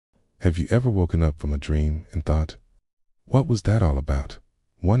Have you ever woken up from a dream and thought, what was that all about?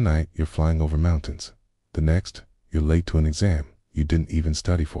 One night you're flying over mountains. The next, you're late to an exam you didn't even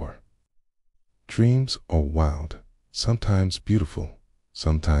study for. Dreams are wild, sometimes beautiful,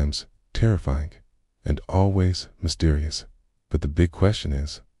 sometimes terrifying, and always mysterious. But the big question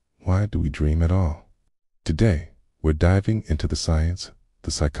is, why do we dream at all? Today, we're diving into the science,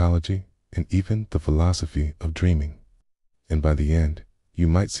 the psychology, and even the philosophy of dreaming. And by the end, you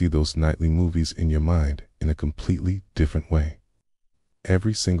might see those nightly movies in your mind in a completely different way.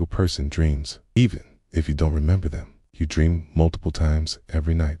 Every single person dreams, even if you don't remember them. You dream multiple times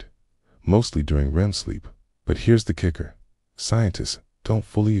every night, mostly during REM sleep. But here's the kicker. Scientists don't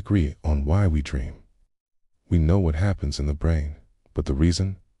fully agree on why we dream. We know what happens in the brain, but the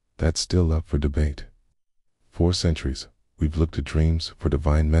reason, that's still up for debate. For centuries, we've looked to dreams for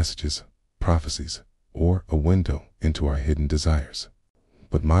divine messages, prophecies, or a window into our hidden desires.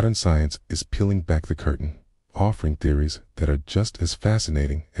 But modern science is peeling back the curtain, offering theories that are just as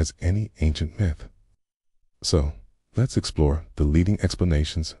fascinating as any ancient myth. So, let's explore the leading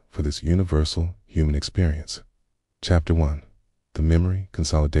explanations for this universal human experience. Chapter 1. The Memory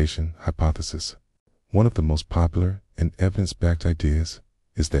Consolidation Hypothesis. One of the most popular and evidence-backed ideas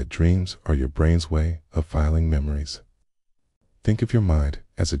is that dreams are your brain's way of filing memories. Think of your mind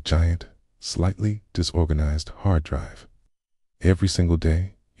as a giant, slightly disorganized hard drive. Every single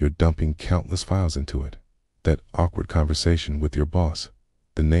day, you're dumping countless files into it. That awkward conversation with your boss,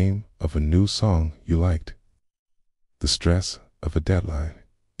 the name of a new song you liked, the stress of a deadline,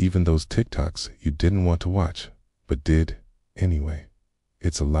 even those TikToks you didn't want to watch, but did anyway.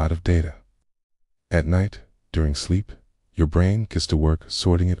 It's a lot of data. At night, during sleep, your brain gets to work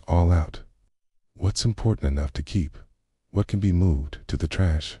sorting it all out. What's important enough to keep? What can be moved to the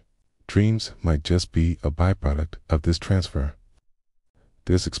trash? Dreams might just be a byproduct of this transfer.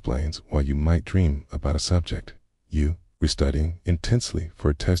 This explains why you might dream about a subject you were studying intensely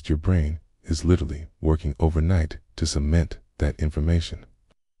for a test. Your brain is literally working overnight to cement that information.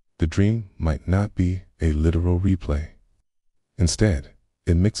 The dream might not be a literal replay. Instead,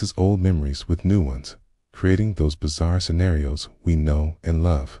 it mixes old memories with new ones, creating those bizarre scenarios we know and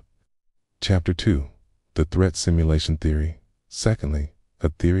love. Chapter 2. The Threat Simulation Theory. Secondly, a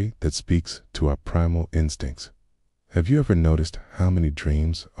theory that speaks to our primal instincts. Have you ever noticed how many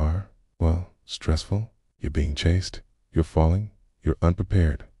dreams are, stressful? You're being chased, you're falling, you're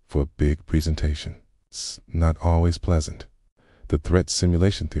unprepared for a big presentation. It's not always pleasant. The threat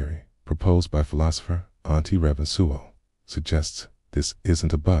simulation theory, proposed by philosopher Auntie Reverend Suo, suggests this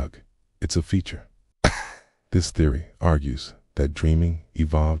isn't a bug, it's a feature. This theory argues that dreaming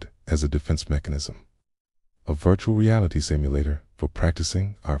evolved as a defense mechanism, a virtual reality simulator for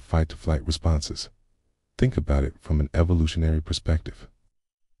practicing our fight-to-flight responses. Think about it from an evolutionary perspective.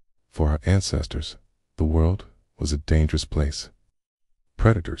 For our ancestors, the world was a dangerous place.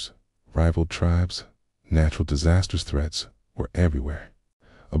 Predators, rival tribes, natural disasters, threats were everywhere.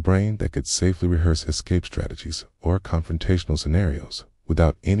 A brain that could safely rehearse escape strategies or confrontational scenarios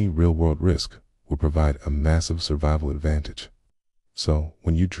without any real-world risk would provide a massive survival advantage. So,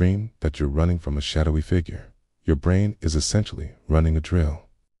 when you dream that you're running from a shadowy figure, your brain is essentially running a drill.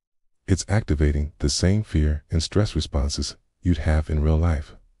 It's activating the same fear and stress responses you'd have in real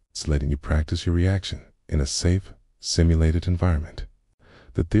life. It's letting you practice your reaction in a safe, simulated environment.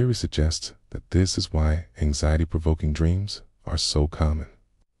 The theory suggests that this is why anxiety-provoking dreams are so common.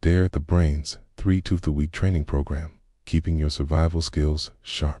 They're the brain's 3-2-week training program, keeping your survival skills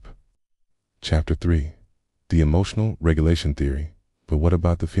sharp. Chapter 3. The Emotional Regulation Theory. But what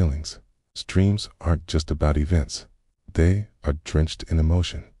about the feelings? Dreams aren't just about events. They are drenched in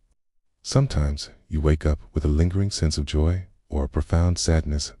emotion. Sometimes you wake up with a lingering sense of joy or a profound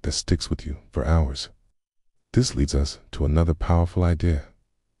sadness that sticks with you for hours. This leads us to another powerful idea.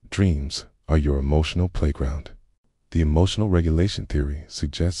 Dreams are your emotional playground. The emotional regulation theory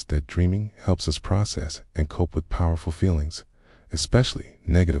suggests that dreaming helps us process and cope with powerful feelings, especially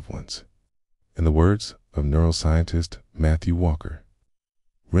negative ones. In the words of neuroscientist Matthew Walker,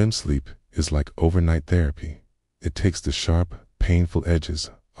 REM sleep is like overnight therapy. It takes the sharp, painful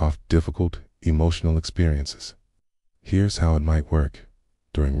edges off difficult emotional experiences. Here's how it might work.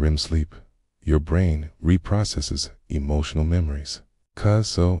 During REM sleep, your brain reprocesses emotional memories.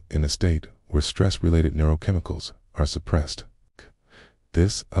 So in a state where stress-related neurochemicals are suppressed.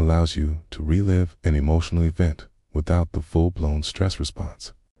 This allows you to relive an emotional event without the full-blown stress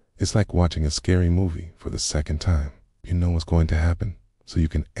response. It's like watching a scary movie for the second time. You know what's going to happen, so you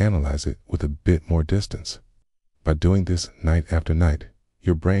can analyze it with a bit more distance. By doing this night after night,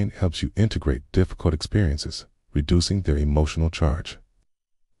 your brain helps you integrate difficult experiences, reducing their emotional charge.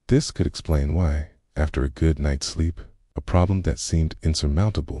 This could explain why, after a good night's sleep, a problem that seemed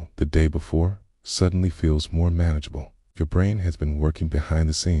insurmountable the day before suddenly feels more manageable. Your brain has been working behind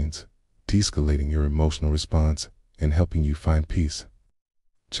the scenes, de-escalating your emotional response and helping you find peace.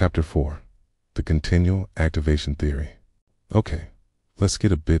 Chapter 4. The Continual Activation Theory. Okay, let's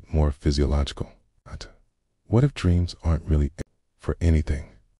get a bit more physiological. What if dreams aren't really for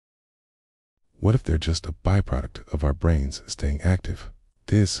anything? What if they're just a byproduct of our brains staying active?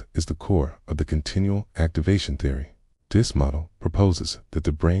 This is the core of the Continual Activation Theory. This model proposes that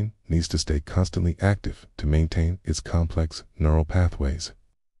the brain needs to stay constantly active to maintain its complex neural pathways.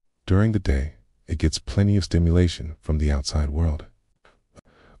 During the day, it gets plenty of stimulation from the outside world.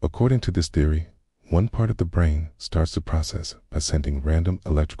 According to this theory, one part of the brain starts the process by sending random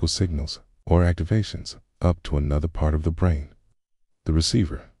electrical signals or activations up to another part of the brain. The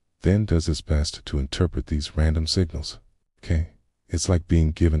receiver then does its best to interpret these random signals. Okay, it's like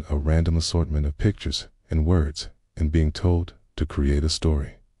being given a random assortment of pictures and words and being told to create a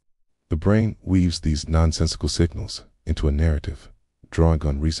story. The brain weaves these nonsensical signals into a narrative, drawing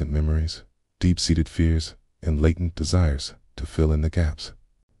on recent memories, deep-seated fears, and latent desires to fill in the gaps.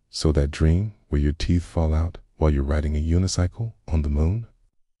 So that dream where your teeth fall out while you're riding a unicycle on the moon?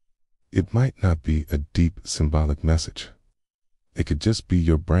 It might not be a deep symbolic message. It could just be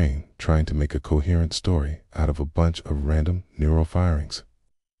your brain trying to make a coherent story out of a bunch of random neural firings.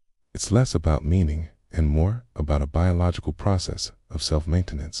 It's less about meaning and more about a biological process of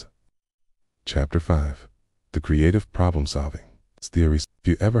self-maintenance. Chapter 5. The Creative Problem Solving Theory. If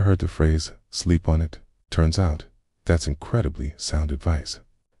you ever heard the phrase, sleep on it, turns out that's incredibly sound advice.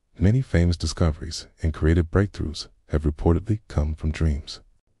 Many famous discoveries and creative breakthroughs have reportedly come from dreams.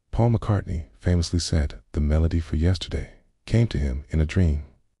 Paul McCartney famously said the melody for Yesterday came to him in a dream.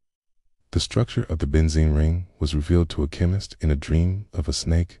 The structure of the benzene ring was revealed to a chemist in a dream of a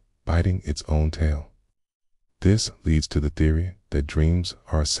snake biting its own tail. This leads to the theory that dreams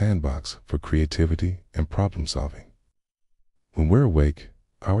are a sandbox for creativity and problem solving. When we're awake,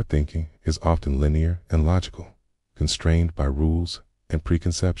 our thinking is often linear and logical, constrained by rules and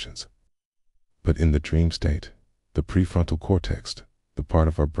preconceptions. But in the dream state, the prefrontal cortex, the part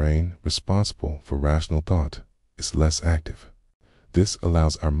of our brain responsible for rational thought, is less active. This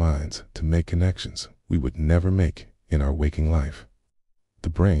allows our minds to make connections we would never make in our waking life. The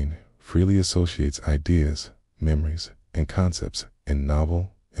brain freely associates ideas, memories, and concepts in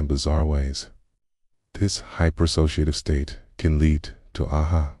novel and bizarre ways. This hyper-associative state can lead to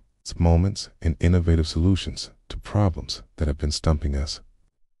aha moments and innovative solutions to problems that have been stumping us.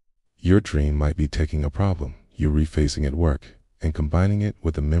 Your dream might be taking a problem you're refacing at work and combining it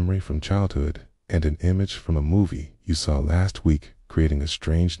with a memory from childhood and an image from a movie you saw last week, creating a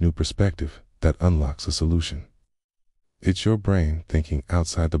strange new perspective that unlocks a solution. It's your brain thinking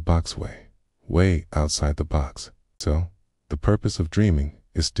outside the box way outside the box. So, the purpose of dreaming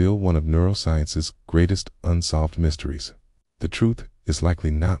is still one of neuroscience's greatest unsolved mysteries. The truth is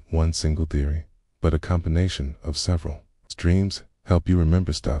likely not one single theory, but a combination of several. Dreams help you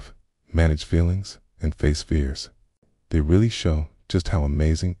remember stuff, manage feelings, and face fears. They really show just how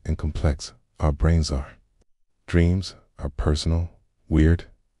amazing and complex our brains are. Dreams are personal, weird,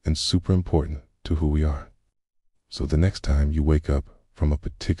 and super important to who we are. So the next time you wake up from a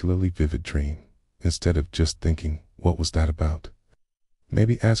particularly vivid dream, instead of just thinking, what was that about?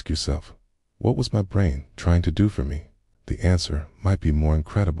 Maybe ask yourself, what was my brain trying to do for me? The answer might be more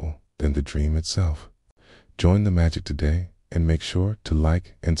incredible than the dream itself. Join the magic today and make sure to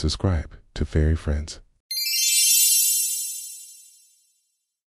like and subscribe to FairyFrens.